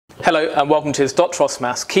Hello and welcome to this .Tros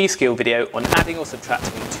Maths key skill video on adding or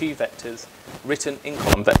subtracting two vectors written in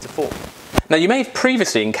column vector form. Now you may have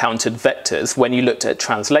previously encountered vectors when you looked at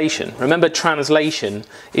translation. Remember, translation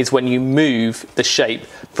is when you move the shape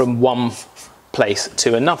from one place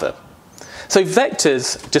to another. So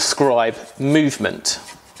vectors describe movement,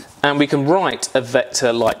 and we can write a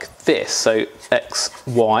vector like this, so x,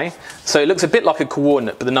 y. So it looks a bit like a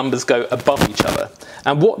coordinate, but the numbers go above each other.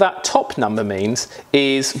 And what that top number means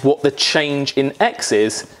is what the change in x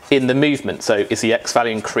is in the movement. So is the x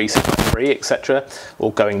value increasing by 3, etc.,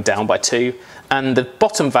 or going down by 2? And the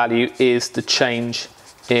bottom value is the change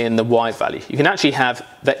in the y value. You can actually have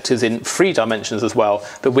vectors in 3 dimensions as well,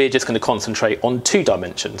 but we're just going to concentrate on 2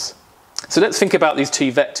 dimensions. So let's think about these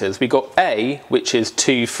two vectors. We've got A, which is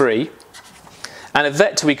 2, 3, and a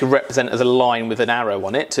vector we could represent as a line with an arrow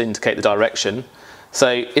on it to indicate the direction. So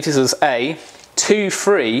if this is A, 2,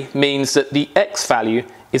 3 means that the x value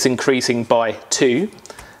is increasing by 2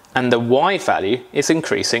 and the y value is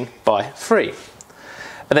increasing by 3.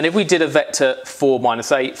 And then if we did a vector 4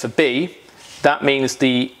 minus 8 for B, that means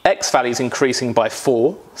the x value is increasing by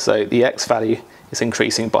 4, so the x value is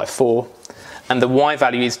increasing by 4, and the y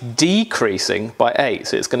value is decreasing by 8,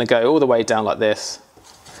 so it's going to go all the way down like this.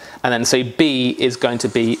 And then so B is going to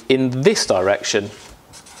be in this direction.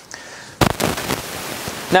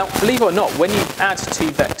 Now, believe it or not, when you add two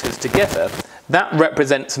vectors together, that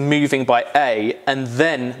represents moving by A and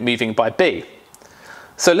then moving by B.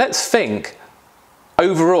 So let's think,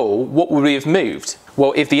 overall, what would we have moved?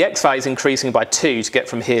 Well, if the x value is increasing by 2 to get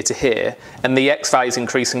from here to here, and the x value is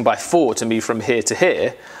increasing by 4 to move from here to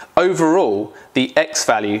here, overall, the x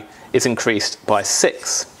value is increased by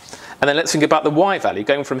 6. And then let's think about the y value,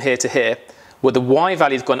 going from here to here. Well, the y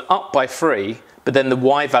value has gone up by 3, but then the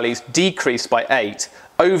y value is decreased by 8.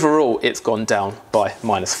 Overall, it's gone down by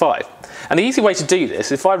minus 5. And the easy way to do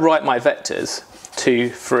this, if I write my vectors, 2,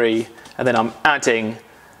 3, and then I'm adding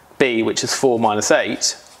b, which is 4 minus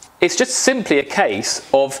 8, it's just simply a case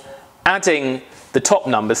of adding the top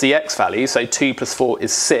numbers, the x values, so 2 plus 4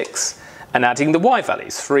 is 6, and adding the y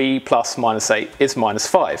values, 3 plus minus 8 is minus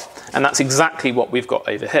 5. And that's exactly what we've got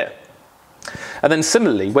over here. And then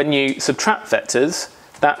similarly, when you subtract vectors,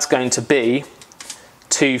 that's going to be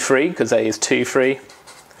 2, 3, because A is 2, 3.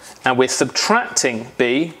 And we're subtracting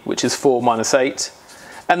B, which is 4 minus 8.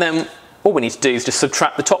 And then all we need to do is just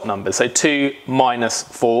subtract the top numbers. So 2 minus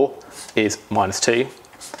 4 is minus 2.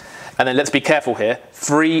 And then let's be careful here.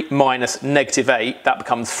 3 minus negative 8, that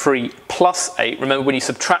becomes 3 plus 8. Remember, when you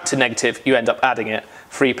subtract a negative, you end up adding it.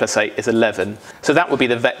 3 plus 8 is 11. So that would be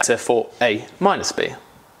the vector for A minus B.